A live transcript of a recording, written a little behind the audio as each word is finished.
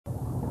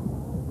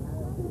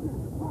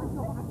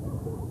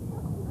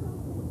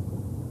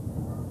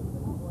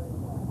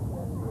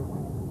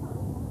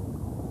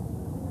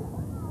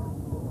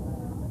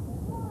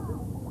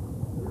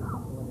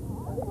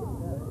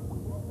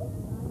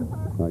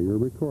Now you're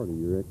recording.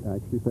 You're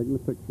actually taking a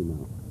picture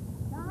now.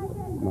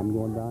 And I'm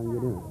going down and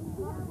get in it.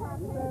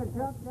 You better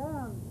jump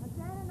down.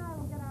 Jan and I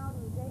will get out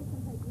of the gate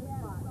and take your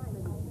spot.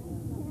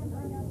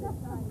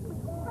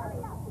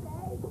 Hurry up,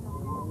 Dave.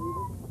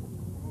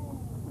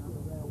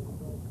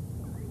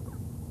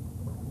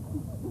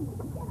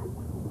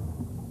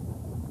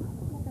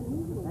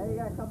 Now you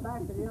gotta come back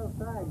to the other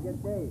side and get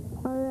Dave.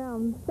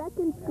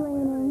 Second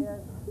screening.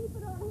 Keep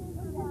it on his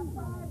about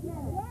 5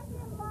 minutes.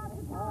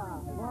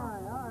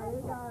 Fine. All right,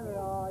 you got it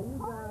all. You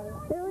got it.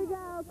 Here we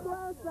go,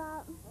 close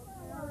up.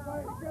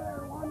 Everybody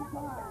together one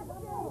time.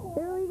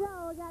 Here we go,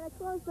 we got a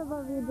close up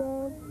of you,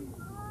 Dave.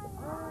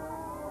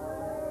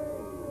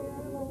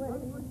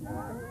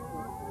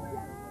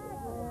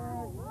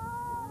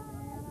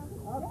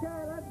 Okay,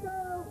 let's go.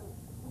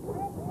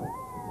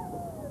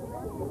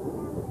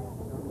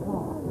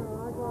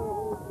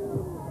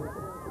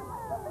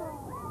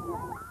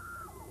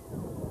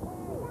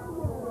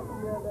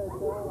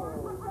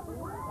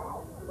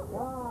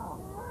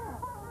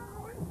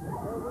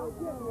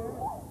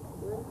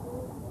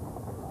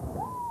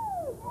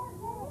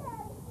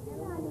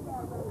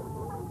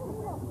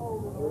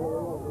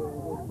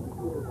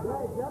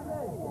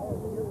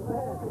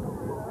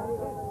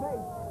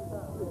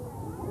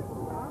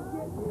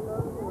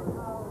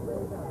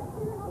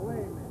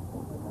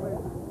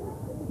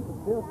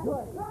 Feels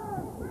good.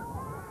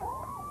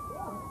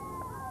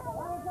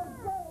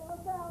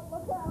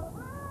 Look out.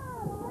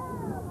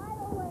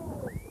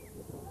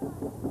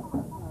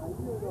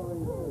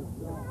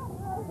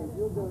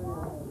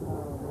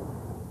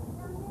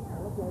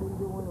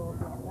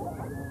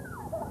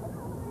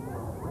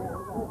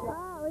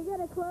 Oh, we get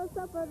a close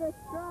up of the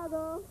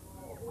struggle.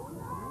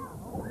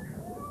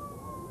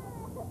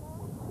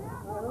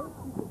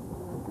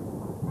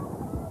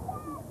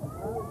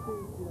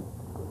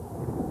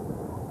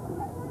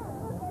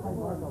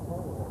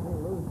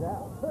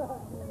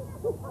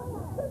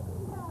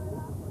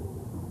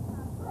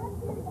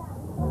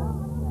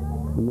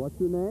 And what's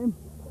your name?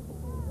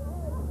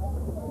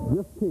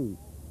 Justine.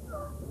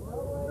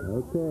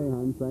 Okay,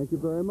 hon. Thank you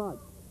very much.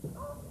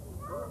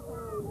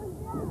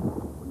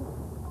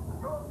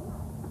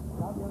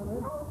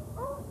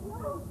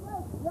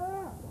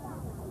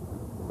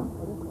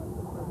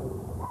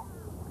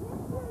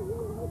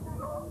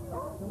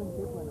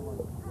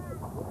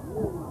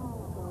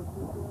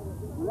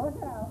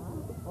 Look out.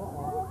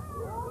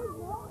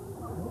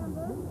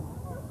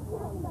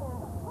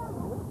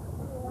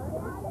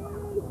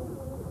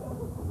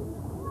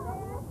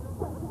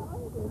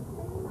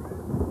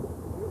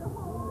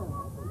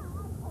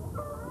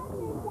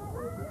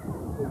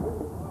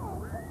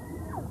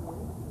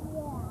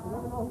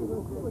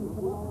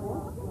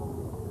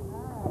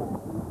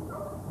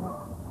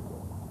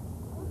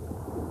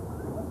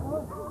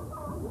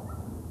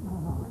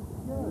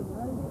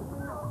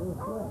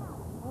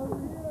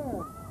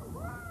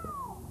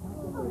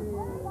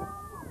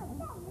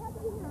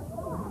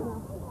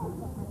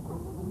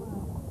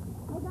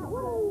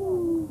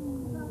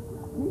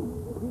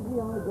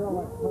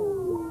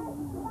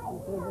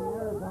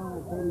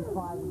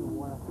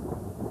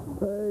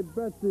 Hey,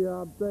 Betsy,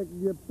 I'm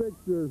taking your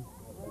picture.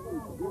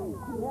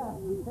 Yeah,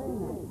 you're saying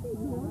that. Okay,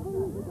 you want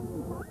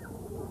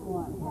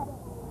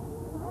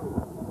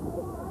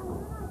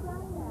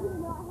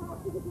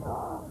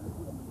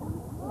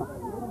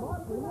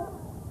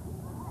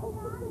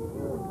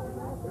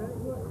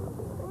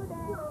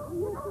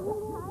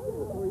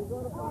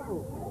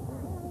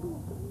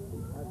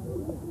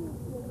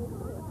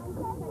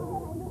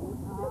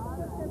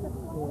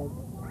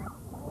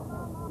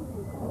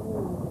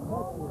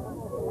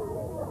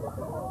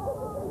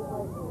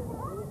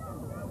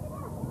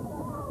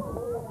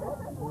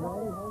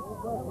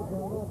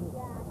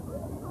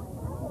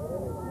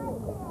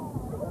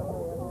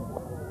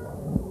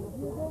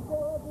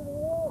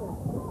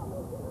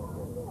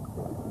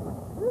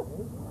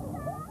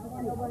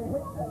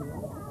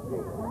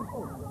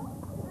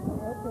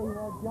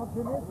to jump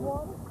in this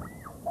one?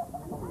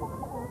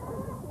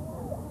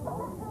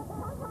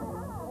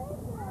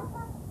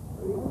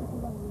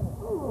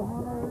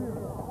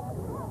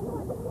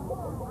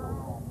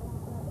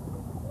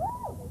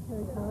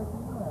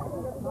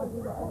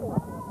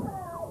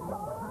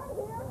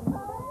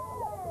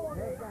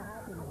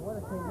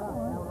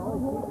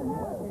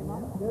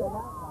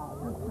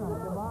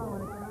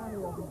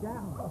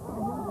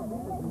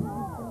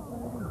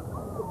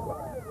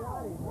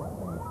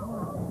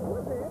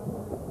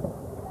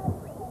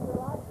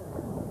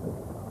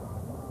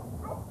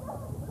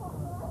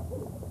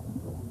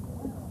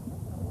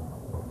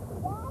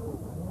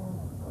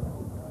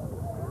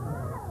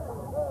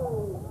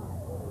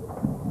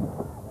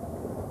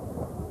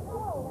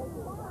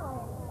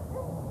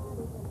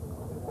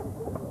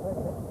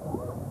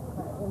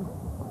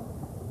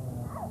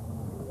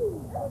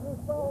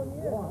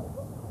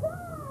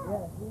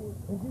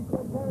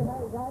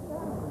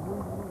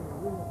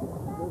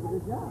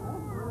 Good job.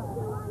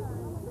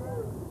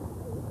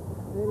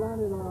 They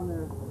landed on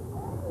there.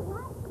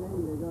 Okay,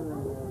 they go to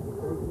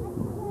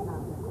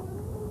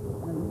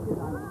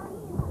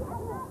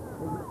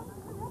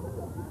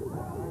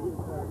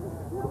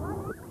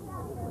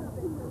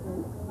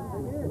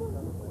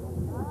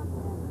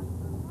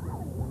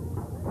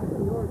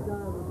your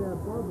guy with that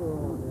bubble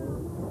on there.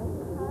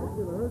 That's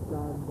gonna hurt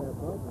guy with that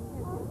bubble.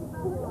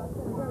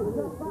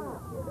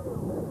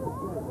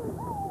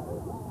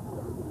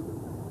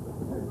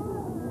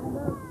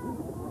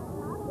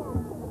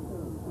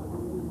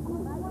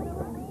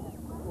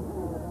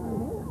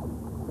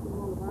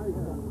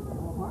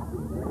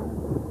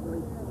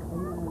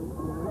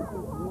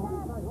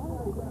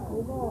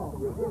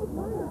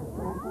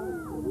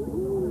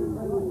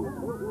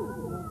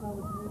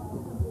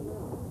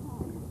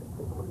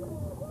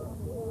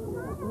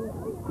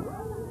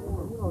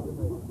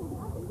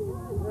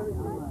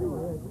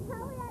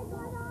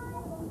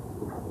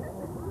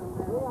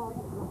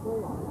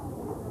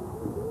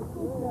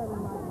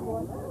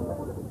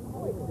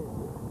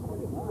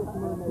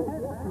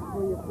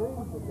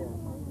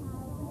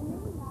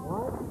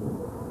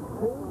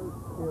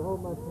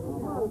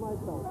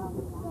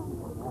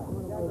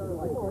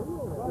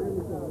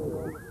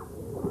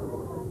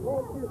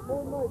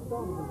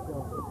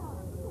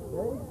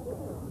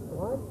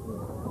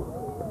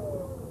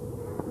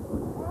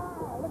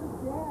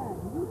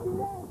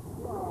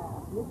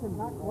 Listen,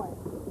 not quite.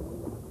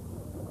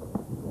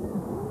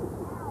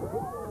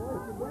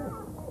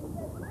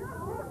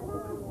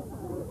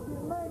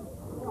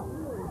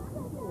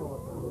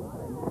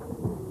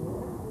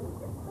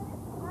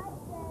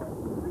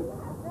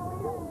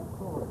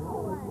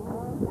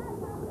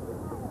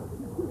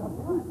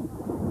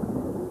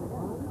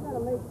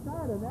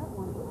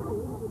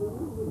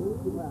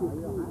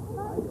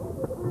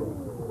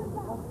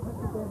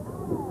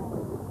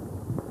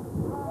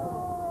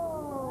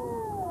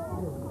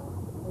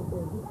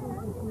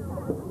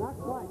 Not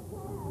quite.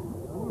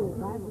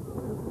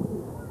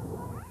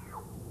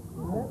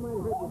 That might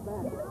hurt your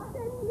back.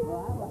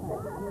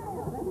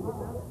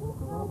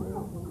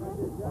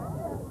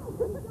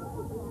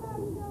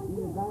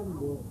 Need a diving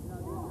board.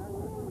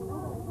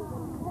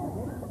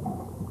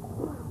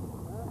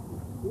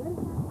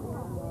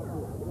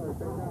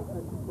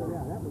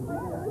 Yeah, that was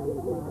bad.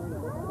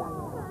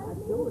 I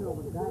threw it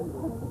over the diving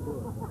board.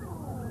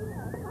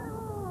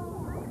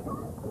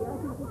 Yeah, I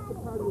think this is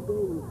part of the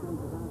day when it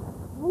comes around.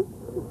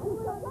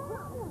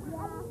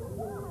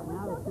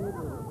 Now the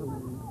table is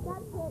coming in.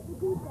 That's it, the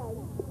deep end.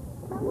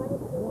 Now what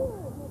is it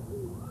here,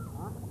 Nicky?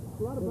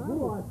 A lot of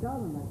people are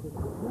telling us it's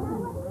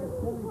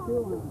 72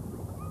 on them.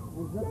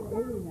 It's up to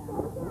 80 now.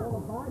 It's a lot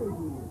of bodies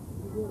in it.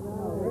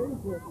 No,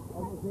 86,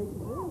 almost 83.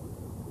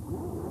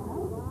 No,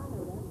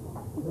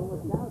 so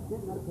it's now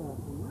getting up to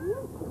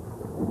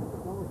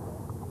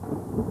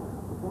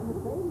from the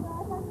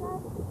table.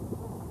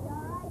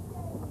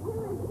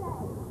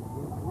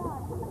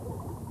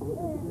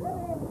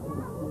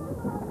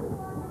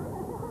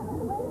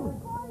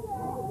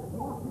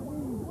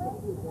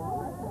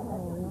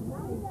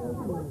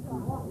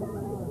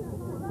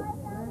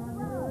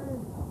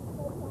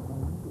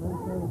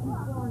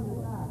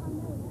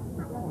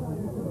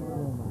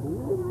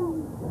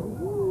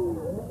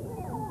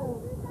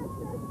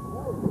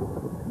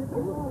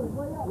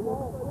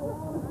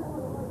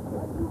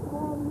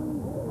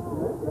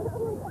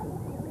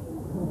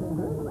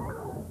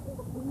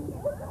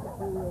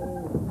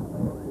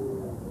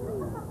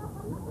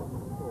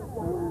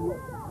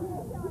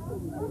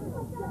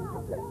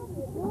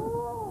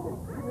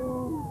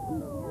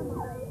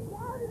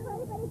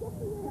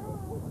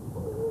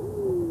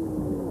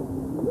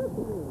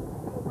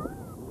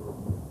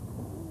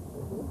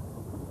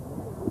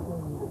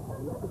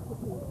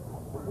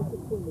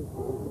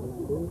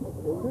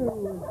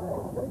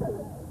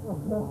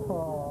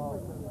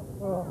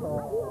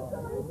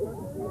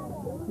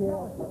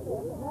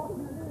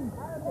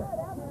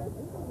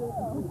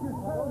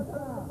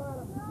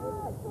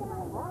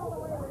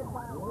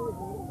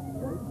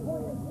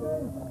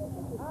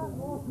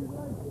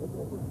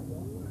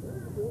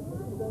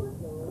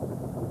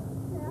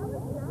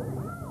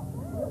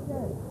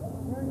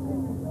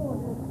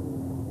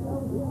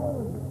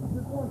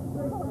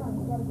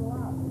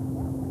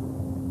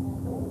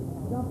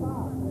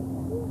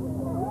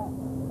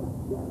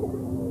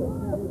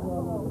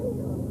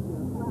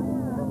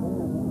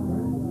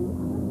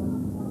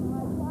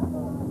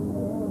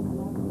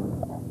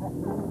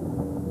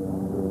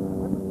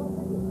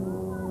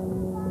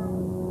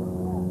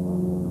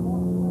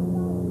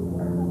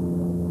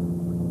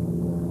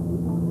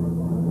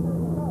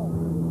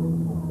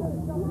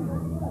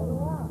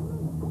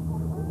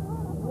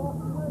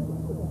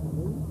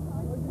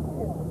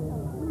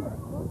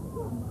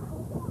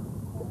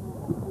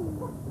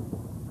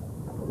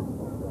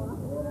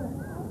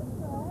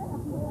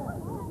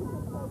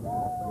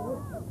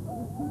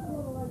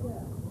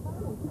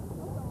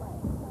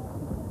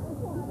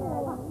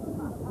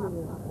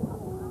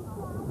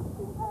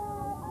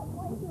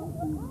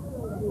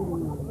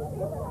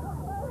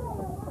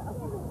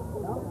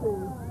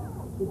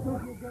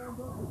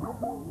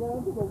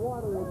 into the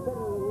water and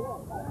better than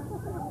what?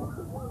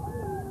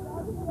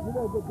 You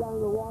gotta get down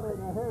in the water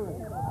in a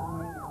hurry.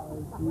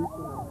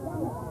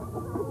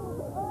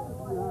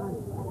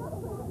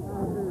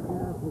 I heard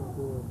that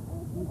before.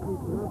 You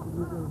keep it up and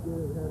you're gonna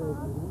get a headache.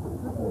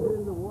 You get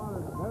in the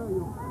water, there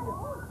you'll feel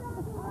it.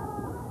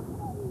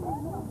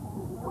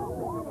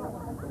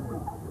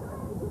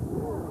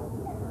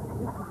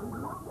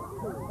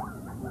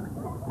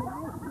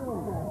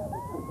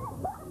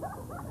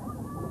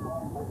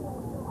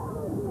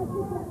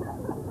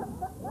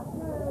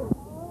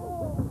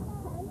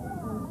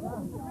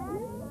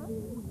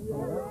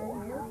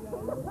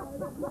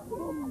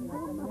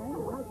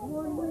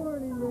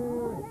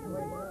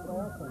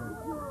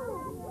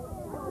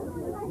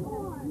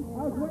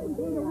 I was waiting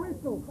for the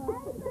whistle.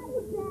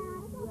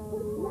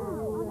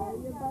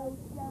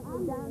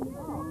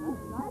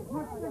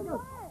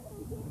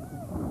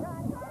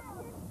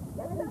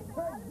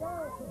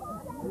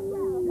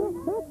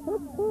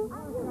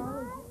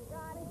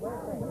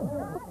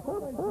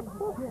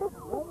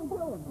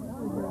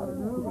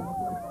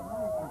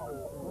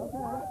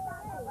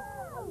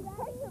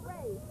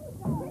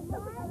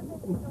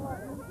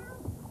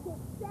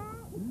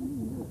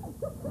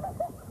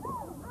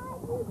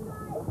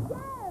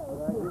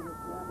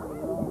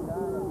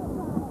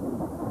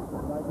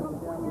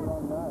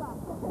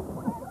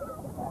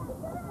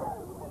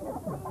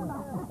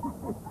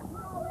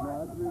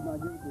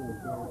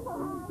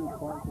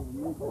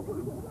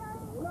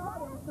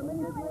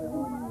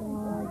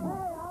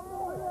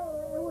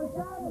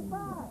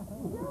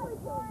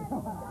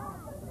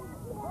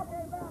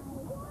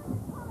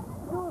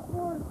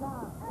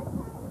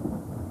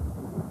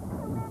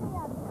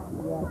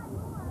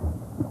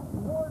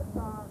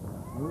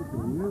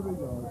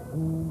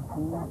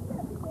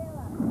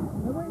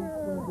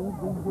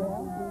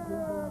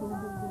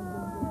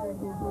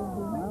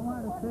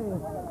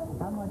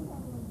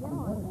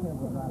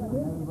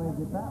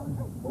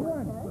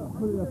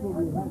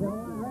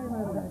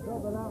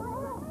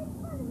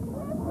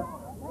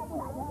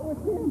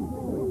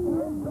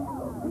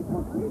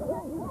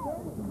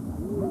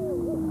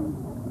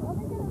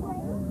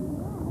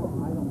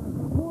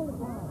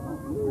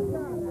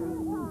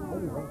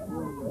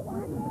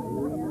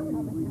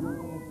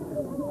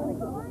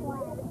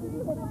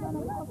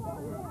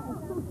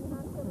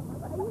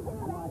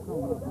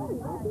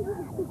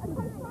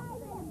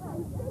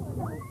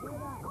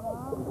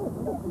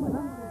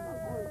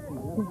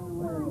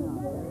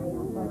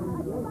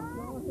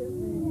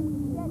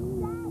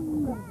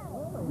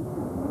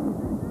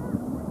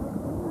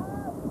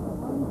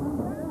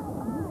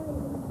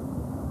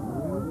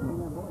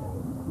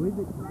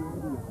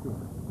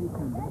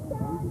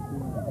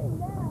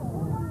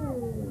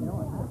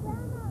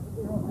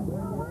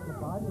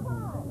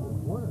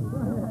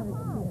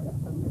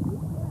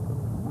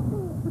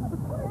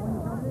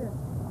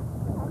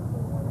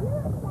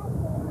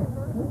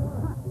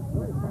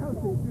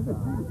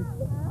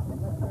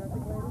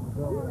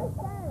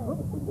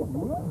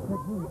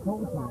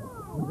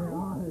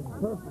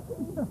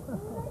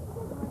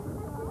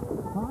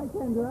 Hi,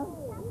 Kendra.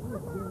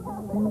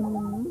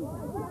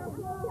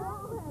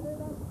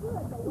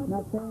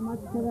 Not saying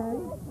much today?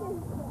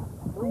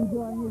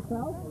 Enjoying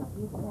yourself?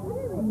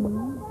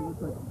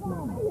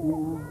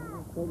 Yeah,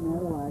 sitting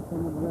there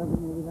relaxing,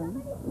 observing everything.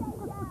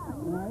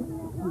 Right?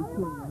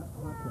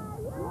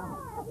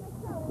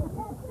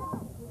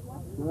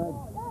 Good.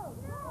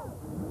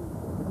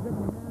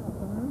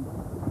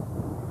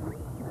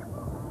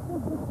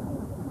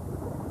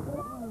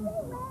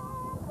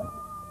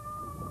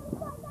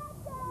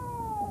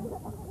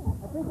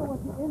 I think it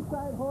was the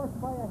inside horse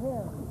by a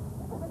hair.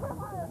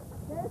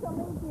 There's a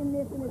leak in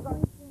this and it's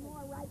going to be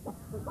more right there.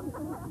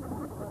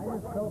 I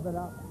just filled it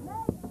up.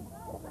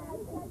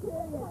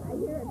 I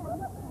hear it.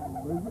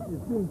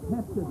 It's being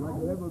tested like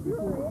never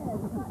before. Sure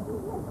is.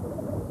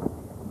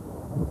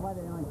 That's why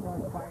they only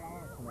charge $5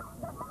 for it.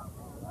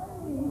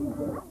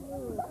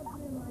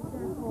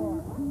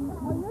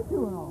 Oh, you're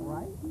doing all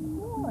right.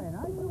 Boy, and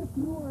I thought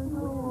you were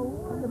no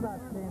worried about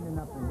standing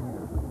up in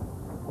here.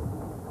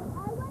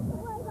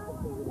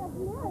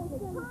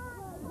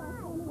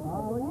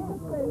 Oh, you can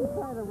stay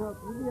inside the rope.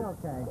 You'll be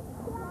okay.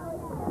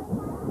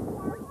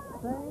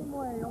 Same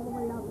way, all the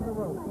way out to the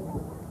rope.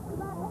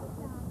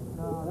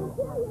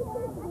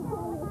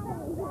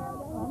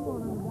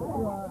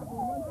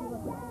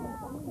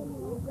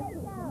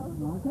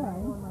 Okay.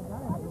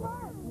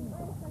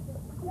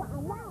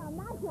 I'm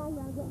not trying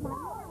to get my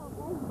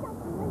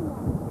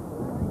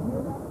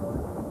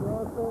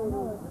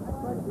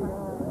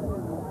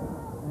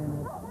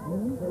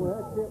Well,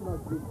 that shit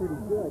must be pretty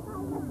good.